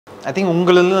I think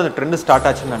உங்களிலிருந்து அந்த trend start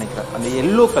ஆச்சுன்னு நினைக்கிறேன். அந்த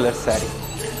yellow color saree.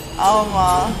 ஆமா.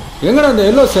 எங்கடா அந்த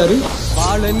yellow saree?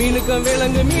 பால மீனுக்கு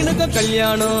வேலங்க மீனுக்கு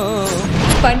கல்யாணம்.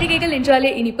 பண்டிகைகள்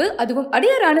என்றாலே இனிப்பு, அதுவும்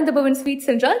அடியார் ஆனந்த பவன் ஸ்வீட்ஸ்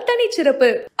என்றால் தனி சிறப்பு.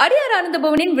 அடியார் ஆனந்த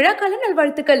பவனின் விழாக்கால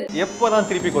நல்வாழ்த்துக்கள். எப்போதான்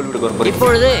திருப்பி கோல்விடுக்கு வரும்?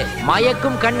 இப்பொழுது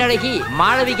மயக்கும் கண்ணழகி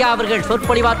மாளவிகா அவர்கள்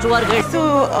சொற்பொழிவாற்றுவார்கள். ஸோ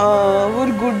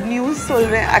ஒரு குட் நியூஸ்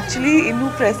சொல்றேன். ஆக்சுவலி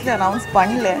இன்னும் ப்ரெஸ்ல அனௌன்ஸ்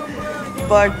பண்ணல,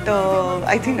 but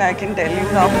I think I can tell you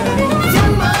now.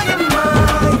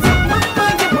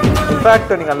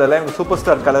 In fact நீங்க அந்த லைன் சூப்பர்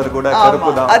ஸ்டார் கலர் கூட கருப்பு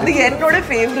தான். அது என்னோட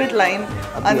ஃபேவரட் லைன்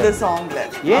அந்த சாங்ல.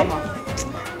 ஆமா.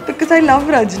 Because I love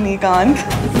Rajini Kant.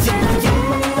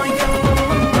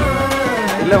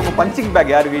 இல்ல உங்க பஞ்சிங்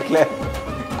பேக் யார் வீட்ல?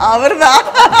 அவர்தான்.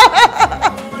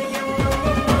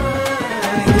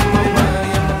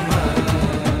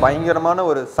 பயங்கரமான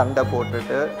ஒரு சண்டை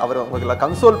போட்டுட்டு அவர் உங்களை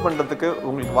கன்சோல் பண்றதுக்கு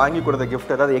உங்களுக்கு வாங்கி கொடுத்த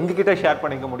கிஃப்ட் ஏதாவது எங்க கிட்ட ஷேர்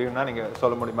பண்ணிக்க முடியும்னா நீங்க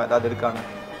சொல்ல முடியுமா? ஏதாவது இருக்கானு?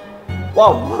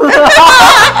 Wow.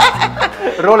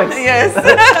 Rolex. Yes.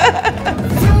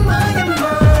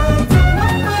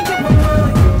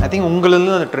 I think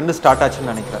உங்களிலிருந்து அந்த ட்ரெண்ட் ஸ்டார்ட்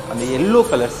ஆச்சுன்னு நினைக்கிறேன். அந்த yellow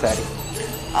color saree.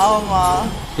 ஆமா.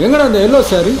 எங்கடா அந்த yellow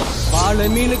saree? பால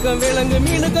மீனுக்கு வேலங்க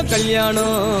மீனுக்கு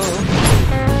கல்யாணம்.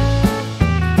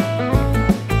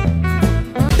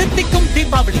 தித்திக்கும்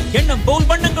தீபாவளி எண்ணம் போல்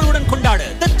வண்ணங்களுடன் கொண்டாட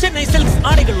The Chennai Silks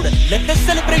ஆடைகளுடன் let the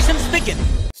celebrations begin.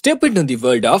 Step into the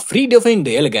world of redefined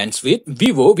elegance with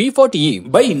Vivo V40e.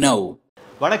 Buy now.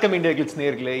 வணக்கம் IndiaGlitz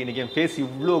நேயர்களே. இன்னைக்கு என் ஃபேஸ்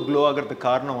இவ்வளோ க்ளோ ஆகிறதுக்கு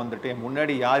காரணம் வந்துட்டு என்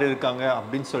முன்னாடி யார் இருக்காங்க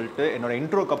அப்படின்னு சொல்லிட்டு என்னோட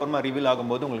இன்ட்ரோக்கு அப்புறமா ரிவீல்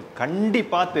ஆகும்போது உங்களுக்கு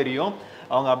கண்டிப்பாக தெரியும்.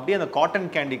 அவங்க அப்படியே அந்த காட்டன்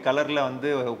கேண்டி கலரில் வந்து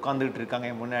உட்காந்துக்கிட்டு இருக்காங்க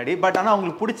என் முன்னாடி. பட் ஆனால்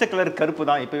அவங்களுக்கு பிடிச்ச கலர் கருப்பு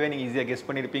தான். இப்போவே நீங்கள் ஈஸியாக கெஸ்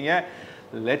பண்ணியிருப்பீங்க.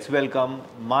 Let's welcome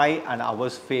my and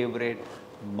hours favourite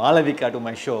Malavika to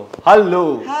my show. Hello.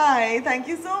 Hi, thank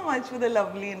you so much for the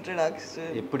lovely introduction.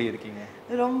 எப்படி இருக்கீங்க?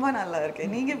 ரொம்ப நல்லா இருக்கேன்.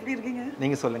 நீங்க எப்படி இருக்கீங்க?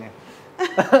 நீங்க சொல்லுங்க.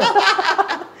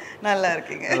 நல்லா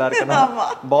இருக்கீங்க. நல்லா இருக்கேனா? ஆமா.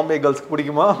 பாம்பே கேர்ள்ஸ்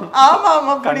பிடிக்குமா? ஆமா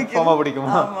ஆமா பிடிக்கும். கன்ஃபார்மா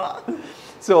பிடிக்குமா? ஆமா.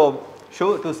 So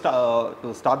to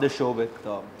start the show with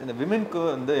இந்த விமென்க்கு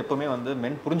வந்து எப்பவுமே வந்து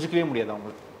men புரிஞ்சிக்கவே முடியாது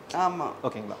அவங்களுக்கு. ஆமா.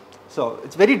 ஓகேங்களா? So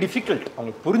it's very difficult.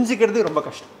 அவங்களுக்கு புரிஞ்சிக்கிறது ரொம்ப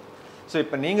கஷ்டம். So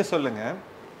இப்போ நீங்க சொல்லுங்க,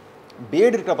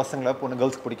 பேட் இருக்கிற பசங்கள பொண்ணு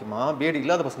கேர்ள்ஸ்க்கு பிடிக்குமா, பேட்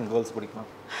இல்லாத பசங்க கேர்ள்ஸ் பிடிக்குமா?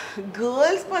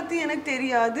 கேர்ள்ஸ் பத்தி எனக்கு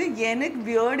தெரியாது, எனக்கு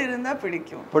பியர்ட் இருந்தா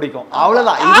பிடிக்கும். பிடிக்கும்.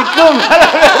 அவ்வளவுதான். இதுக்கும் மேல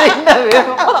என்ன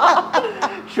வேணும்?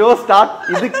 Show start.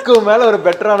 இதுக்கு மேல ஒரு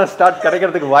பெட்டரான ஸ்டார்ட்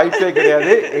கிடைக்கிறதுக்கு வாய்ப்பே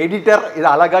கிடையாது. எடிட்டர் இதை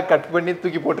அழகா கட் பண்ணி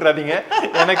தூக்கி போட்டுறாதீங்க.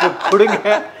 எனக்கு கொடுங்க.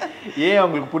 ஏன்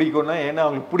அவங்களுக்கு பிடிக்கும்னா ஏன்னா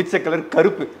அவங்களுக்கு பிடிச்ச கலர்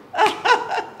கருப்பு.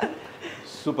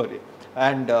 சூப்பர்.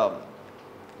 அண்ட்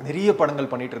நிறைய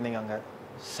படங்கள் பண்ணிட்டு இருந்தீங்க அங்கே.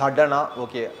 சடனாக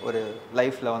ஓகே ஒரு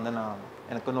லைஃப்பில் வந்து நான்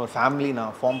எனக்கு வந்து ஒரு ஃபேமிலி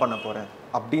நான் ஃபார்ம் பண்ண போகிறேன்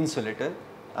அப்படின்னு சொல்லிட்டு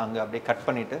அங்கே அப்படியே கட்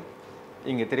பண்ணிவிட்டு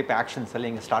இங்கே திருப்பி ஆக்ஷன்ஸ்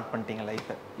எல்லாம் இங்கே ஸ்டார்ட் பண்ணிட்டீங்க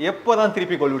லைஃப்பை. எப்போ தான்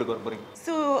திருப்பி கோல்விடுக்கு வர போகிறீங்க?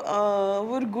 ஸோ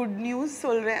ஒரு குட் நியூஸ்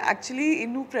சொல்கிறேன். ஆக்சுவலி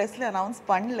இன்னும் ப்ரெஸ்ல அனௌன்ஸ்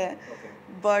பண்ணல,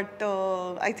 but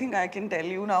I think I can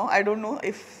tell you now. I don't know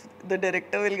if the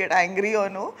director will get angry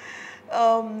R no.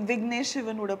 Vignesh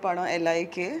சிவனோட படம்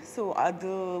LIK. ஸோ அது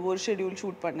ஒரு ஷெட்யூல்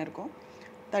ஷூட் பண்ணியிருக்கோம்.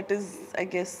 That is, I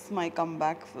guess, my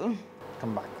comeback film.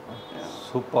 Comeback.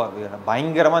 Super.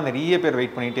 பயங்கரமாக நிறைய பேர்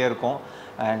wait பண்ணிகிட்டே இருக்கோம்.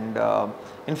 அண்ட்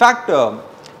இன்ஃபேக்ட்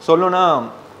சொல்லணும்னா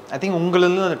ஐ திங்க்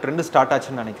உங்களிலிருந்து அந்த ட்ரெண்ட் ஸ்டார்ட்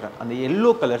ஆச்சுன்னு நினைக்கிறேன். அந்த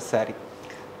yellow color saree.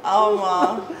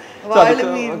 ஆமாம்.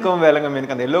 அதுக்கும் வேலைங்க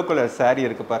எனக்கு அந்த yellow color saree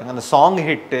இருக்குது பாருங்கள். அந்த சாங்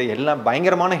ஹிட்டு எல்லாம்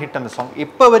பயங்கரமான ஹிட். அந்த சாங்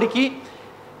இப்போ வரைக்கும்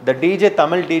the DJ,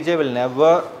 Tamil DJ will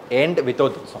never end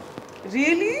without that song.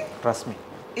 Really? Trust me.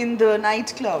 In the night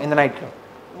club? In the night club.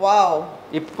 Wow.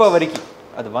 இப்போ வரைக்கும்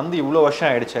அது வந்து இவ்வளோ வருஷம்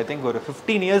ஆயிடுச்சு. ஐ திங்க் ஒரு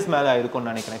 15 years மேலே ஆயிருக்கும்னு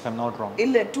நினைக்கிறேன், if I'm not wrong.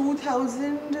 இல்லை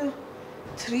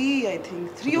 2003 I think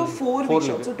 3 or 4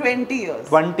 so 20 years.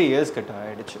 20 years கிட்ட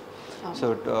ஆயிடுச்சு. So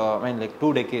I mean like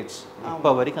 2 decades. இப்போ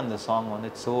வரைக்கும் அந்த சாங் வந்து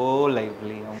இட்ஸ் ஸோ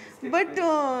லைவ்லி. பட்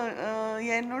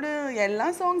என்னோட எல்லா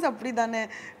சாங்ஸ் அப்படி தானே.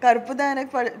 கருப்பு தான்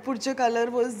எனக்கு பிடிச்ச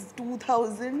colour was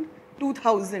 2000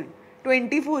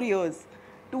 24 years.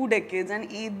 2 decades. And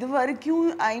இது வரைக்கும்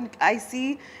I see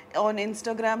on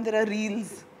Instagram there are reels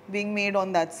being made on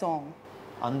that song.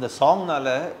 அந்த சாங்னால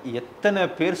எத்தனை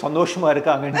பேர் சந்தோஷமா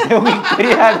இருக்காங்கன்னு உங்களுக்கு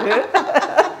தெரியாது.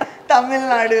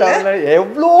 தமிழ்நாடுல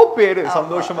எவ்வளோ பேர்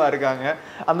சந்தோஷமா இருக்காங்க.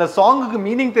 அந்த சாங்குக்கு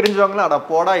மீனிங் தெரிஞ்சவங்களா அட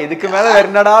போடா இதுக்கு மேல வேற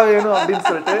என்னடா வேணும் அப்படின்னு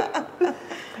சொல்லிட்டு.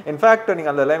 இன்ஃபேக்ட்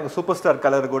நீங்க அந்த லைன் சூப்பர் ஸ்டார்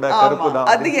கலர் கூட கருப்பு தான்.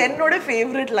 அது என்னோட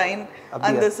ஃபேவரட் லைன்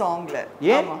அந்த சாங்ல.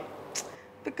 ஏன்?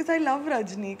 Because I love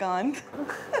Rajini Kant.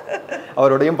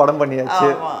 அவரோடையும் படம் பண்ணியாச்சு.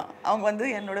 ஆமா. அவங்க வந்து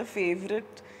என்னோட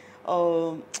ஃபேவரட்.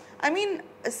 I mean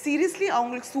seriously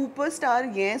அவங்களுக்கு சூப்பர் ஸ்டார்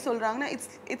ஏன் சொல்றாங்கன்னா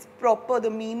it's proper,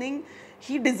 the meaning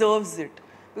he deserves it.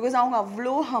 Because அவங்க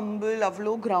அவ்வளோ ஹம்பிள்,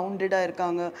 அவ்வளோ கிரவுண்டடாக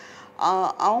இருக்காங்க.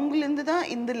 அவங்கலேருந்து தான்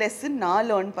இந்த லெசன் நான்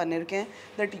லேர்ன் பண்ணியிருக்கேன்.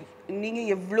 தட் நீங்கள்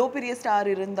எவ்வளோ பெரிய ஸ்டார்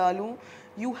இருந்தாலும்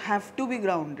you have to be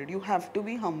grounded, you have to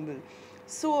be humble.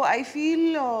 So I feel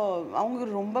அவங்க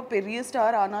ரொம்ப பெரிய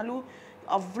ஸ்டார் ஆனாலும்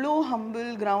அவ்வளோ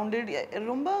ஹம்பிள், கிரவுண்டட்,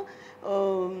 ரொம்ப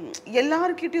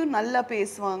எல்லார்கிட்டையும் நல்லா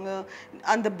பேசுவாங்க.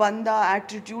 அந்த பந்தா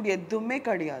ஆட்டிடியூட் எதுவுமே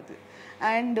கிடையாது.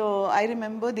 And I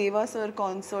remember Deva sir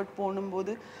concert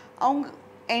போகும்போது அவங்க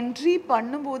என்ட்ரி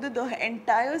பண்ணும்போது the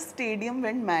entire stadium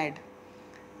vent mat.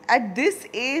 At this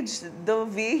age, the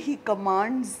way he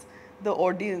commands the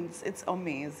audience, it's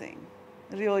amazing,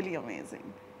 really amazing.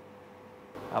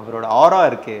 அவரோட ஆரா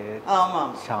இருக்கே, ஆமா,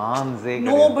 சான்ஸே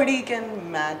nobody can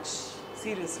match,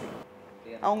 seriously.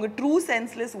 அவங்க ட்ரூ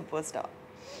சென்ஸ்ல சூப்பர் ஸ்டார்.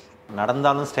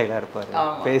 நடந்தாலும் ஸ்டைலா இருப்பாரு,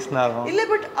 பேசினாலும் இல்ல.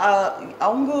 பட்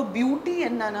அவங்க பியூட்டி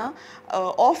என்னன்னா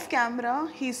of camera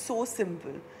he is so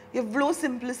simple. எவ்வளோ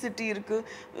சிம்பிளிசிட்டி இருக்குது.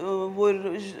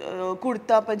 ஒரு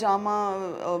kurta பஜாமா,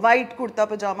 white kurta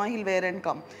பஜாமா hill where and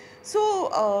come. So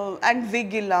and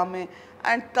விக் இல்லாமல்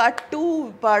அண்ட் கட் டு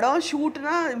படம்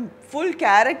ஷூட்னா ஃபுல்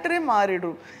கேரக்டரே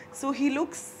மாறிடும். So he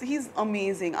is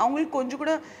amazing. அவங்களுக்கு கொஞ்சம்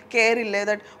கூட கேர் இல்லை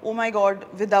that oh my God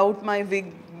without my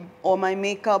wick oh my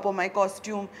makeup oh my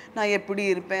costume நான் எப்படி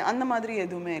இருப்பேன், அந்த மாதிரி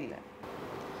எதுவுமே இல்லை.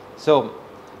 ஸோ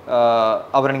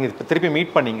அவரை நீங்கள் இப்போ திருப்பி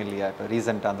மீட் பண்ணீங்க இல்லையா? இப்போ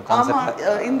ரீசெண்டாக அந்த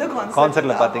கான்சர்ட்டில், இந்த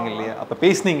கான்சர்ட்டில் பார்த்தீங்க இல்லையா? அப்போ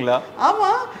பேசுனீங்களா?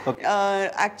 ஆமாம்.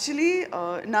 ஆக்சுவலி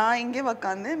நான் இங்கே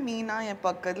உக்காந்தேன், மீனா என்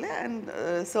பக்கத்தில் அண்ட்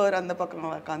சார் அந்த பக்கம்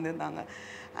உக்காந்துருந்தாங்க.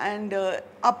 அண்ட்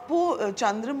அப்போது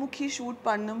சந்திரமுகி ஷூட்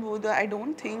பண்ணும்போது I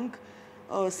don't think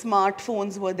smart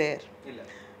phones var there.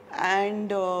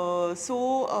 And so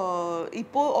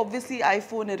இப்போ obviously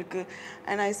iPhone இருக்கு.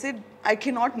 And I said I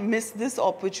cannot miss this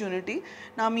opportunity.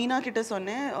 நான் மீனா கிட்ட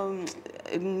சொன்னேன்,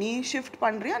 நீ ஷிஃப்ட்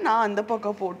பண்றியா, நான் அந்த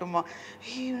பக்கம் போட்டுமா?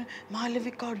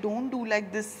 Malavika, don't do like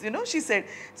this, you know, she said.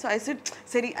 So I said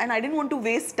சரி, and I didn't want to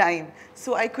waste time.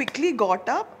 So I quickly got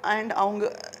up and அவங்க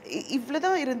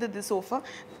இவ்வளோதான் இருந்தது sofa.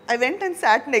 I went and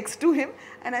sat next to him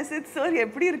and I said, sir,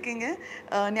 எப்படி இருக்கீங்க,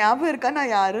 ஞாபகம் இருக்கா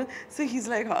நான் யாரு? So he's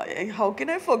like, how can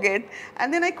I forget? And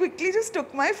then I quickly just took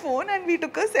my phone and we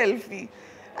took a selfie.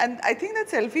 And I think that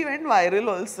selfie went viral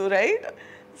also, right?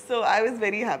 So I was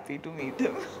very happy to meet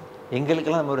him.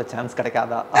 எங்களுக்கெல்லாம் நம்ம ஒரு chance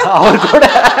கிடைக்காதா அவர் கூட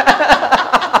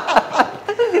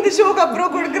இந்த ஷோக்கு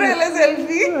அப்புறம் கொடுக்குறேன்ல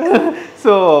selfie?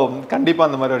 So கண்டிப்பாக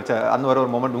அந்த மாதிரி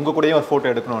ஒரு மொமெண்ட் உங்கள் கூடயும் ஒரு ஃபோட்டோ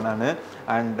எடுக்கணும் நான்.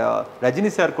 அண்ட்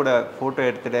ரஜினி சார் கூட ஃபோட்டோ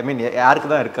எடுத்துட்டு, ஐ மீன்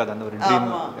யாருக்கு தான் இருக்காது அந்த ஒரு ட்ரீம்,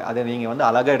 அதை நீங்கள் வந்து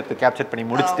அழகாக எடுத்து கேப்சர் பண்ணி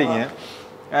முடிச்சிட்டீங்க.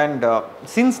 அண்ட்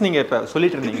சின்ஸ் நீங்கள் இப்போ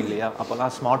சொல்லிட்டு இருந்தீங்க இல்லையா,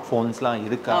 அப்போல்லாம் ஸ்மார்ட் ஃபோன்ஸ்லாம்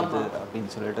இருக்காது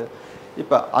அப்படின்னு சொல்லிட்டு,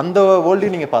 இப்போ அந்த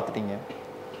வேர்ல்டையும் நீங்கள் பார்த்துட்டீங்க,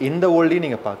 இந்த வேர்ல்டையும்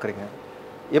நீங்கள் பார்க்குறீங்க.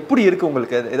 எப்படி இருக்குது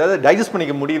உங்களுக்கு? ஏதாவது டைஜஸ்ட்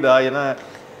பண்ணிக்க முடியுதா? ஏன்னா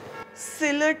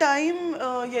சில டைம்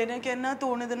எனக்கு என்ன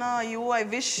தோணுதுன்னா, ஐயோ ஐ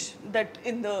விஷ் தட்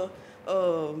இந்த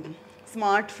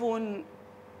ஸ்மார்ட் ஃபோன்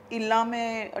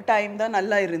இல்லாமல் டைம் தான்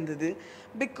நல்லா இருந்தது.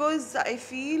 பிகாஸ் ஐ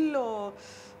ஃபீல்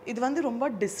இது வந்து ரொம்ப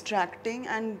distracting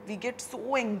and we get so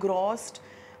என்க்ராஸ்ட்.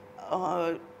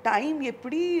 Time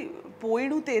எப்படி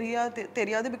போயிடும்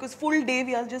தெரியாது. Because full day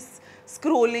we are just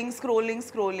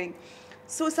scrolling.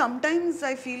 So sometimes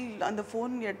I feel on the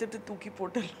phone எடுத்துட்டு தூக்கி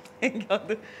போட்டுடலாம்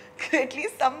எங்கேயாவது,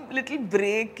 at least some little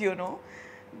break, you know.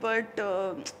 But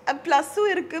ப்ளஸ்ஸும்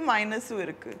இருக்குது மைனஸும்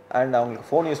இருக்குது. அண்ட் அவங்களுக்கு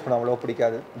ஃபோன் யூஸ் பண்ண அவ்வளோ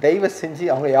பிடிக்காது. தயவு செஞ்சு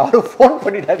அவங்க யாரும் ஃபோன்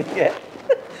பண்ணிடாதீங்க,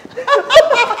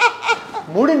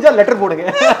 முடிஞ்சால் லெட்டர் போடுங்க,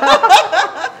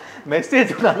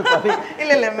 மெசேஜ் அனுப்பாதீங்க.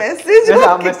 இல்லை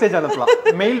மெசேஜ் அனுப்பலாம்,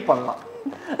 மெயில் பண்ணலாம்.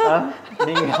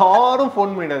 நீங்க யாரும்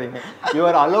ஃபோன் பண்ணிடாதீங்க. You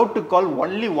are allot to call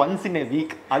only once in a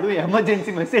week. அதுவும்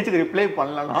எமர்ஜென்சி மெசேஜுக்கு ரிப்ளை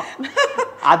பண்ணலாம்.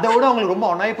 அதை விட அவங்களுக்கு ரொம்ப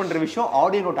அனாய் பண்ற விஷயம்,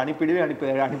 ஆடியோ நோட்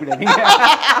அனுப்பிடாதீங்க.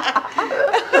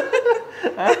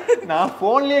 நான்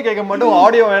ஃபோன்லயே கேட்க மாட்டேன்,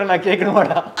 ஆடியோ வேற நான் கேட்க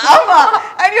மாட்டேன். ஆமா,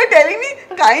 and you're telling me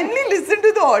kindly listen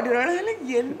to the audio. நான் like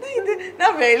என்ன இது,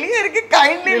 நான் வெளிய இருக்கு,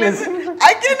 kindly listen.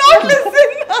 I cannot listen.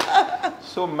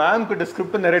 So ma'am கிட்ட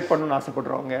ஸ்கிரிப்ட் நரேட் பண்ணனும்னு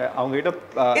ஆசைப்படுறவங்க அவங்க கிட்ட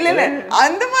இல்ல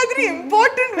அந்த மாதிரி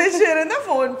இம்பார்ட்டன்ட் விஷயம் இருந்தா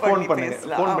ஃபோன்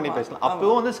பண்ணி பேசலாம். அப்போ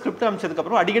வந்து ஸ்கிரிப்ட் அனுப்பிச்சதுக்கு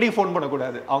அப்புறம் அடிக்கடி ஃபோன் பண்ண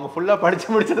கூடாது. அவங்க ஃபுல்லா படிச்சு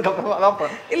முடிச்சதுக்கு அப்புறம்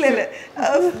அதான் இல்ல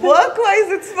work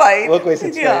wise it's fine.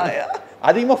 Yeah.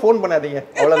 அதிகமா ஃபோன் பண்ணாதீங்க,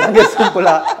 அவ்வளவுதாங்க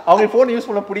சிம்பிளா. அவங்க ஃபோன் யூஸ்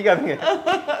பண்ண பிடிக்காதுங்க.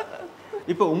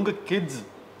 இப்போ உங்க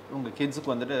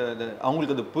கிட்ஸுக்கு வந்துட்டு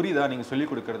அவங்களுக்கு அது புரியுதா நீங்க சொல்லி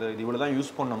கொடுக்கறது, இது இவ்வளவுதான் யூஸ்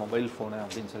பண்ண மொபைல் ஃபோன்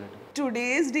அப்படின்னு சொல்லிட்டு?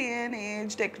 Today's day and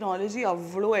age technology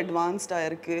அவ்வளோ அட்வான்ஸ்டாக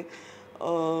இருக்கு.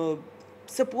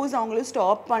 சப்போஸ் அவங்கள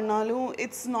ஸ்டாப் பண்ணாலும்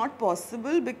it's not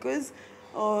possible. Because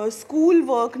school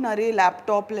work நிறைய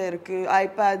லேப்டாப்பில் இருக்குது,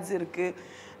 ஐபேட்ஸ் இருக்குது.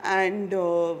 And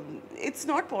it's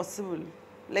not possible.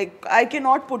 Like I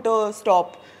cannot put a stop.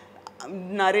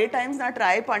 நிறைய டைம்ஸ் நான்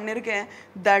ட்ரை பண்ணியிருக்கேன்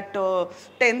தட்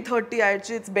 10:30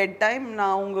 ஆயிடுச்சு, இட்ஸ் பெட் டைம்,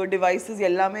 நான் உங்கள் டிவைசஸ்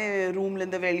எல்லாமே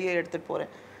ரூம்லேருந்து வெளியே எடுத்துகிட்டு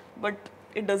போகிறேன். But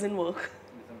it doesn't work.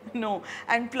 No.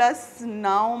 And plus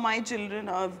now my children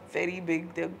are very big.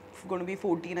 They're going to be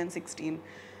 14 and 16.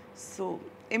 So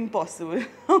impossible.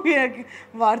 Okay,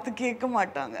 வார்த்தை கேட்க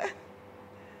மாட்டாங்க.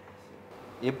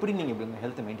 எப்படி நீங்க இப்படி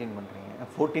ஹெல்த் மெயின்டைன் பண்றீங்க?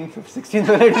 14 15 16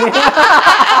 வரைக்கும்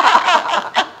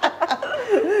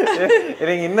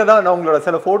எனக்கு என்னதான் நான் உங்களோட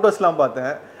சில போட்டோஸ்லாம்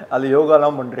பார்த்தேன், அது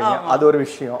யோகாலாம் பண்றீங்க, அது ஒரு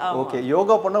விஷயம். ஓகே,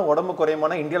 யோகா பண்ணா உடம்பு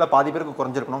குறையுமானா இந்தியால பாதி பேருக்கு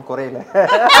குறைஞ்சிருக்கணும், குறையல.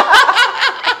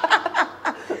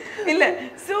 இல்ல,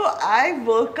 so I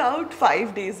work out 5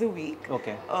 days a week.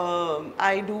 Okay.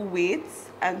 I do weights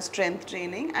and strength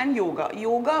training and yoga.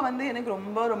 Yoga வந்து எனக்கு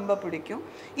ரொம்ப ரொம்ப பிடிக்கும்.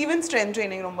 Even strength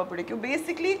training ரொம்ப பிடிக்கும்.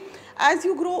 Basically, as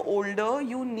you grow older,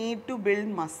 you need to build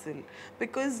muscle.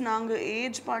 Because நாங்க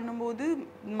age பண்ணும்போது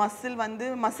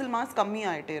muscle mass கம்மி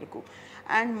ஆயிட்டே இருக்கும்.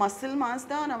 And muscle mass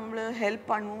தான் நம்மள ஹெல்ப்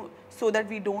பண்ணும் so that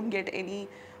we don't get any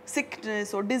sickness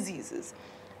or diseases.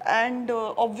 And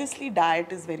obviously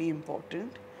diet is very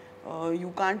important. You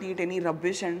can't eat any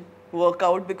rubbish and work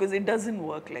out because it doesn't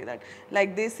work like that.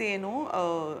 Like they say,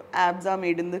 abs are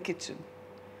made in the kitchen.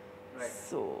 Right.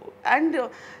 So, and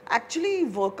actually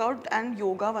workout and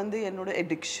yoga வந்து என்னோட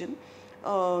addiction.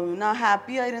 நான்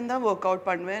ஹாப்பியாக இருந்தால் work out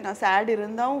பண்ணுவேன், நான் chat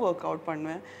இருந்தாலும் work out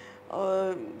பண்ணுவேன்.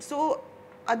 So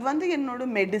அது வந்து என்னோட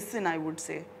medicine, I would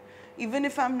say. Even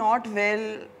if I am not well,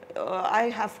 I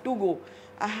have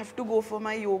to go for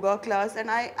my yoga class, and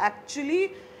I actually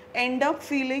end up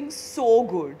feeling so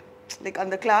good. Like on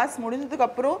the class முடிஞ்சதுக்கு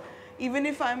அப்புறம், even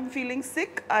if I'm feeling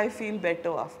sick, I feel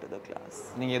better after the class.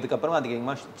 நீங்க இதுக்கு அப்புறம்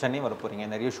அதிகமா சென்னை வர போறீங்க,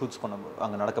 நிறைய shoots பண்ண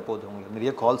அங்க நடக்க போகுது, உங்களுக்கு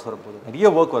நிறைய கால்ஸ் வர போகுது, நிறைய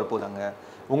வர்க் வர போகுது. அங்க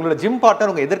உங்களோட ஜிம்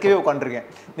பார்ட்னர் உங்க எதிர்க்கவே உட்கார்ந்திருக்கேன்,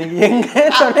 நீங்க எங்க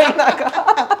சொன்னீங்கனாக்கா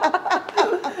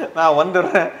நான்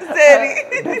வந்துடுறேன். சரி,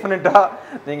 டெஃபினட்டா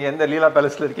நீங்க எந்த லீலா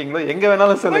பேலஸ்ல இருக்கீங்களோ எங்க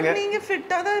வேணாலும் சொல்லுங்க. நீங்க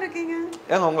ஃபிட்டா தான் இருக்கீங்க.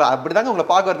 ஏங்க உங்களை அப்படிதாங்க உங்களை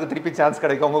பார்க்கறதுக்கு திருப்பி சான்ஸ்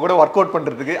கிடைக்கும், உங்க கூட ஒர்க் அவுட்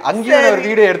பண்றதுக்கு. அங்கேயே ஒரு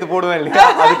வீடியோ எடுத்து போடுவேன் இல்லையா,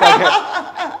 அதுக்காக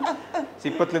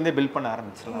இப்பத்துல இருந்தே பில்ட் பண்ண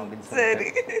ஆரம்பிச்சிடலாம் அப்படின்னு சொல்லி.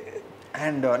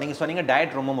 அண்ட் நீங்க சொன்னீங்க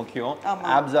டயட் ரொம்ப முக்கியம்,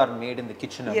 apps R made in the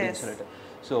kitchen அப்படின்னு சொல்லிட்டு.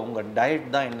 ஸோ உங்க டயட்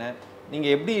தான் என்ன? நீங்க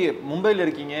எப்படி மும்பைல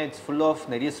இருக்கீங்க, இட்ஸ் ஃபுல் ஆஃப்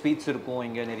நிறைய ஸ்வீட்ஸ் இருக்கும்,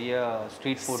 இங்க நிறைய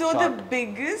street food. So the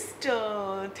biggest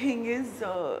thing is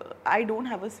I don't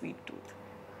have a sweet tooth.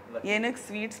 எனக்கு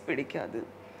ஸ்வீட்ஸ் பிடிக்காது.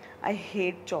 I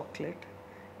hate chocolate.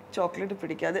 Chocolate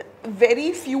பிடிக்காது. Very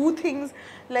few things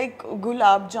like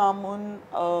gulab jamun,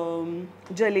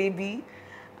 jalebi,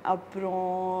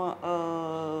 அப்புறம்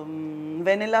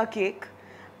வெனிலா கேக்.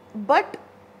 பட்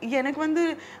எனக்கு வந்து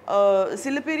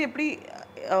சில பேர் எப்படி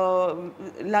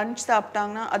லஞ்ச்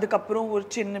சாப்பிட்டாங்கன்னா அதுக்கப்புறம் ஒரு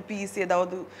சின்ன பீஸ்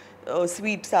ஏதாவது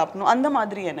ஸ்வீட் சாப்பிடணும், அந்த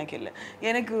மாதிரி எனக்கு இல்லை.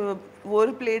 எனக்கு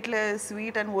ஒரு பிளேட்டில்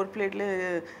ஸ்வீட் அண்ட் ஒரு பிளேட்டில்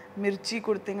மிர்ச்சி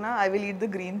கொடுத்தீங்கன்னா I will eat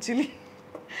the green chilli.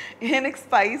 எனக்கு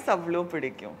ஸ்பைஸ் அவ்வளோ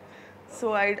பிடிக்கும். So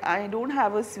I don't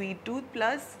have a sweet tooth.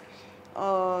 Plus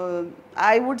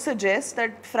I would suggest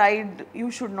that you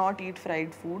should not eat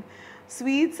fried food.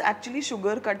 Sweets, actually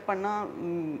sugar cut panna,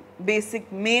 basic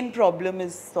main problem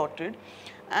is sorted.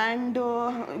 And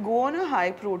go on a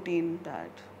high protein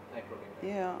diet. High protein.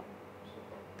 Yeah.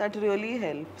 That really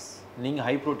helps. நீங்க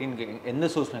high protein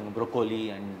என்ன source? நாங்க broccoli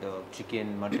and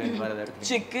chicken, mutton வேற ஏதாவது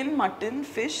எடுத்துக்கீங்க? Chicken, mutton,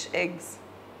 fish, X,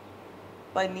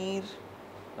 paneer.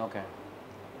 Okay.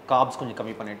 Corps கொஞ்சம்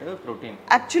கம்மி பண்ணிட்டு protein.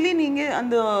 Actually நீங்க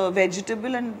அந்த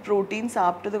வெஜிடபிள் அண்ட் புரோட்டீன்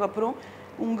சாப்பிட்டதுக்கு அப்புறம்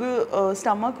உங்க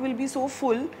stomach will be so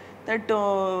full that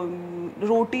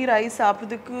roti rice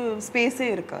சாப்பிட்றதுக்கு ஸ்பேஸே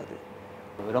இருக்காது.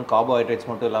 வெறும் கார்போஹைட்ரேட்ஸ்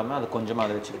மட்டும் இல்லாம அது கொஞ்சமா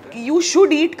அதை வச்சுக்கிட்டு you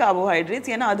should eat carbohydrates.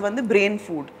 ஏன்னா அது வந்து brain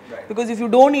food. Because if you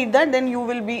don't eat that, then you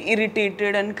will be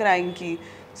irritated and cranky.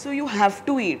 So you have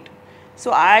to eat. So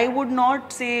I would not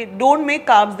say don't make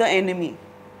carbs the enemy.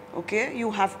 Okay, you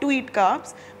have to eat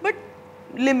carbs, but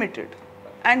limited,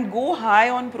 and go high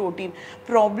on protein.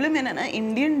 Problem enna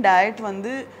Indian diet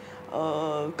vandu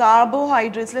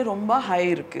carbohydrates la romba high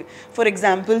irukku. For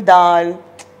example, dal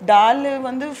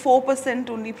vandu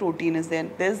 4% only protein is there.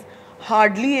 There's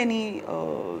hardly any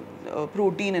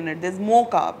protein in it. There's more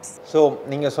carbs. So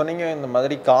நீங்க சொன்னீங்க இந்த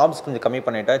மாதிரி corps கொஞ்சம் கம்மி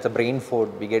பண்ணிட்டா it's a brain food,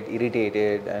 we get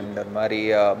irritated and அந்த மாதிரி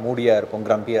மூடியா இருப்போம்,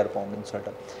 கிரம்பியா இருப்போம் அப்படின்னு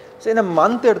சொல்லிட்டு. ஸோ இந்த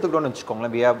மந்த் எடுத்துக்கிட்டோன்னு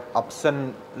வச்சுக்கோங்களேன், we have ups and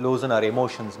lows in our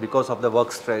emotions because of the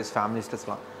work stress, family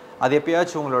stressலாம். அது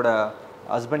எப்பயாச்சும் உங்களோட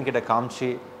ஹஸ்பண்ட் கிட்ட காமிச்சு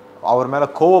அவர் மேலே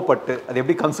கோவப்பட்டு அது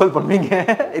எப்படி கன்சோல் பண்ணுவீங்க?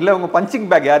 இல்லை உங்கள் பஞ்சிங்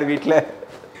பேக் யார் வீட்டில்?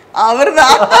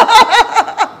 அவர்தான்.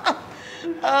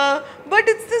 But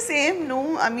it's the same, no?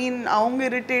 I mean, அவங்க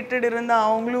irritated இருந்தா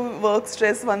அவங்களும் work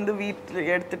stress வந்து வீட்டில்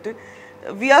எடுத்துட்டு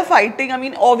we are fighting. I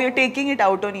mean, or we are taking it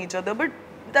out on each other. But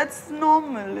that's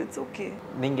normal. It's okay.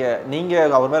 நீங்க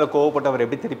அவர் மேல கோவப்பட்டவர்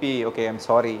எப்படி திருப்பி ஓகே ஐம்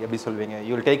சாரி எப்படி சொல்வீங்க?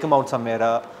 You will take him out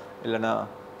சம்வேரா இல்லனா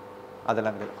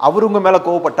அதெல்லாம் கிடையாது. அவர் உங்க மேல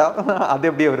கோவப்பட்டா அது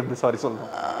எப்படி அவர் இருந்து சாரி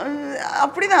சொல்லணும்?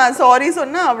 அப்படிதான் சாரி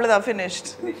சொன்னா அவ்வளவுதான் finished.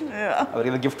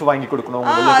 அவருக்கு gift வாங்கி கொடுக்கணும்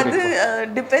உங்களுக்கு அது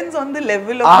depends on the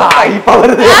level of the fight.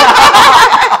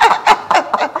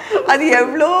 அது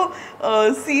எவ்வளோ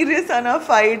சீரியஸான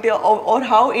fight or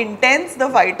how intense the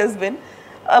fight has been,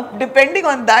 depending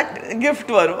on that gift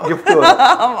வரும்.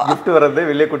 gift வரதே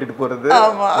வெளிய கூட்டிட்டு போறது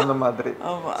அந்த மாதிரி.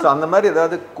 சோ அந்த மாதிரி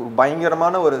ஏதாவது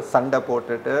பயங்கரமான ஒரு சண்டை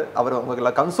போட்டுட்டு அவர்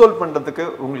உங்களை கன்சோல் பண்றதுக்கு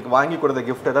உங்களுக்கு வாங்கி கொடுத்த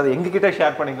gift ஏதாவது எங்க கிட்ட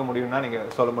ஷேர் பண்ணிக்க முடியும்னா நீங்க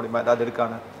சொல்ல முடியுமா? ஏதாவது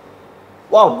இருக்கானே?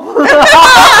 Wow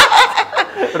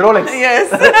Rolex.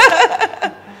 எஸ்.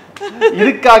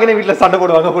 இதுக்காகவே வீட்ல சண்டை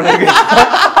போடுவாங்க போல இருக்கு.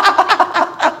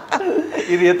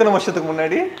 இது எத்தனை வருஷத்துக்கு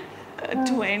முன்னாடி?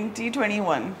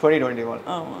 2021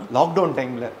 ஆமா லாக்டவுன்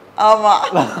டைம்ல. ஆமா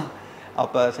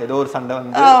அப்ப ஏதோ ஒரு சண்டை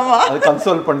வந்து அது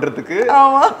கன்சோல் பண்றதுக்கு.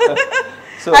 ஆமா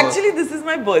actually this is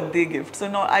my birthday gift, so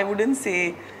no I wouldn't say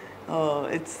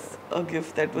it's a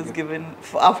gift that was given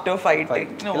after fighting.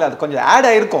 No, இல்ல அது கொஞ்சம் ஆட்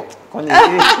ஆயிருக்கும். கொஞ்சம்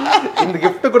இந்த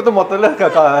gift கொடுத்து மொத்தல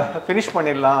finish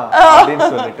பண்ணிடலாம்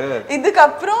அப்படினு சொல்லிட்டு. இதுக்கு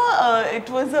அப்புறம் it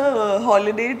was a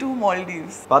holiday to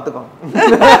Maldives. பாத்துக்கோ.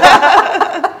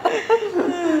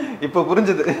 இப்போ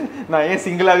புரிஞ்சது நான் ஏன்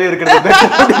சிங்கிளாவே இருக்கிறது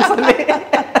அப்படின்னு சொல்லி.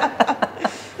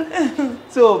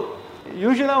 சோ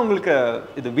யூசுவலா உங்களுக்கு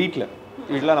இது வீட்ல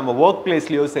நம்ம ஒர்க்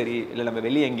பிளேஸ்லயோ சரி இல்லை நம்ம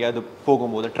வெளியே எங்கேயாவது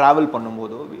போகும்போது ட்ராவல்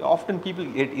பண்ணும்போது ஆஃப்டன் பீப்புள்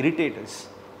கெட் இரிட்டேட்டர்ஸ்.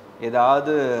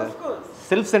 ஏதாவது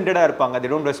செல்ஃப் சென்டர்டாக இருப்பாங்க.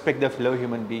 they don't respect their fellow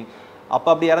human being. அப்போ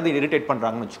அப்படி யாராவது இரிட்டேட்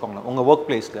பண்ணுறாங்கன்னு வச்சுக்கோங்களேன் உங்கள் ஒர்க்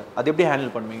பிளேஸில், அது எப்படி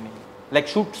ஹேண்டில் பண்ணுவீங்க நீங்கள்? லைக்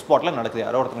ஷூட் ஸ்பாட்டில் நடக்குது,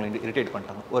 யாரோ ஒருத்தவங்களை இரிட்டேட்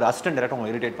பண்ணிட்டாங்க, ஒரு அசிஸ்டன்ட் டேரக்டர்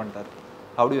உங்களை இரிட்டேட் பண்ணிட்டாரு,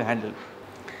 how do you handle?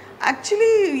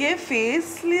 Actually ये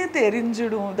ஃபேஸ்லேயே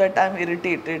தெரிஞ்சிடும் that I'm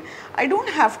irritated. I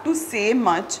don't have to say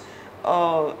much.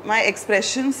 My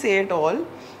expressions say it all.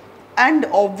 And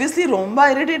obviously ரொம்ப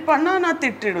irritate பண்ணா நான்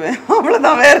திட்டிடுவேன்,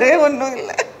 அவ்வளோதான், வேற ஒன்றும்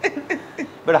இல்லை.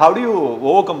 But how do you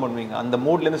overcome பண்ணுவீங்க அந்த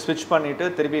மூட்லேருந்து ஸ்விட்ச் பண்ணிட்டு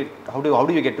திருப்பி how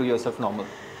do you get to yourself normal?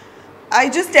 I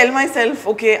just tell myself,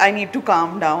 okay, I need to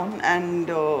calm down and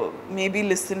maybe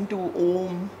listen to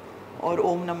Om or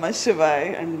Om Namah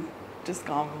Shivaya and just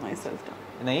calm myself down.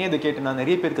 நான் ஏன் இது கேட்டேன்னா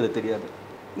நிறைய பேருக்கு அது தெரியாது.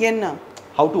 என்ன?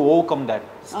 How to overcome that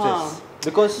stress?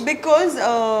 Because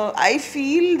I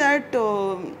feel that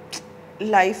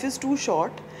life is too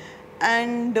short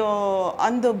and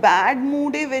அந்த பேட்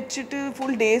மூடே வச்சுட்டு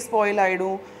ஃபுல் டே ஸ்பாயில்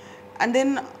ஆகிடும். அண்ட்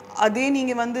தென் அதே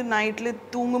நீங்கள் வந்து நைட்டில்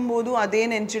தூங்கும்போதும் அதே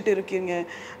நினச்சிட்டு இருக்கீங்க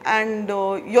and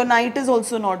your night is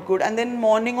also not good and then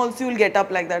morning also you'll get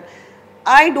up like that.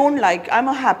 I don't like, I'm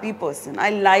a happy person. I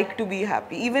like to be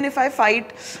happy. Even if I fight,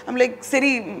 I'm like,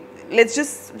 Siri, let's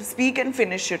just speak and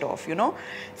finish it off, you know.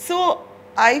 So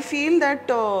I feel that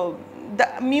the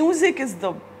music is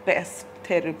the best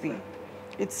therapy.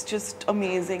 It's just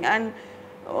amazing. And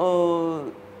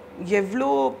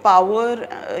evlo power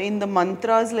in the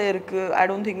mantras la irukku, I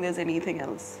don't think there's anything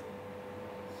else.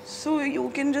 So you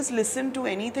can just listen to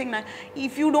anything.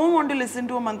 If you don't want to listen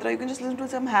to a mantra, you can just listen to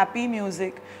some happy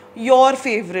music, your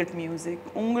favorite music,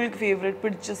 ungalku favorite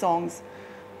pidicha songs,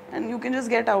 and you can just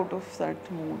get out of that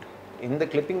mood. இந்த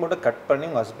clipping மட்டும் cut பண்ணி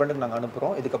உங்க ஹஸ்பண்டுக்கு நாங்க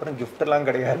அனுப்புறோம். இதுக்கப்புறம் gift எல்லாம்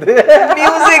கிடையாது,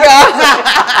 மியூசிக்கா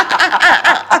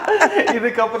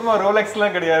இதுக்கப்புறமா ரோலெக்ஸ்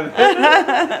எல்லாம் கிடையாது,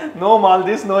 நோ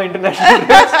மால்தீவ்ஸ், நோ இன்டர்நேஷனல்.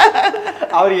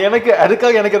 அவர் எனக்கு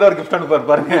அதுக்காக எனக்கு ஏதாவது கிஃப்ட் அனுப்புவார்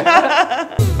பாருங்க.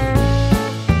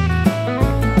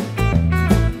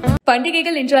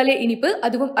 பண்டிகைகள் என்றாலே இனிப்பு,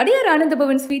 அதுவும் அடியார்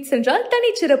ஆனந்தபவன் ஸ்வீட்ஸ் என்றால்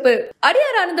தனிச்சிறப்பு.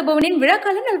 அடியார் ஆனந்தபவனின்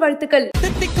விழாக்கால நல்வாழ்த்துக்கள்.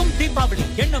 தித்திக்கும் தீபாவளி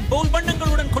எண்ணம் போல்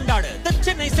வண்ணங்களுடன் கொண்டாட The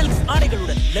Chennai Silks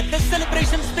ஆடைகளுடன் let the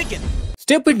celebrations begin.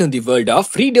 Step into the world of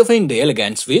redefined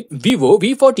elegance with Vivo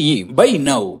V40e. Buy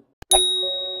now.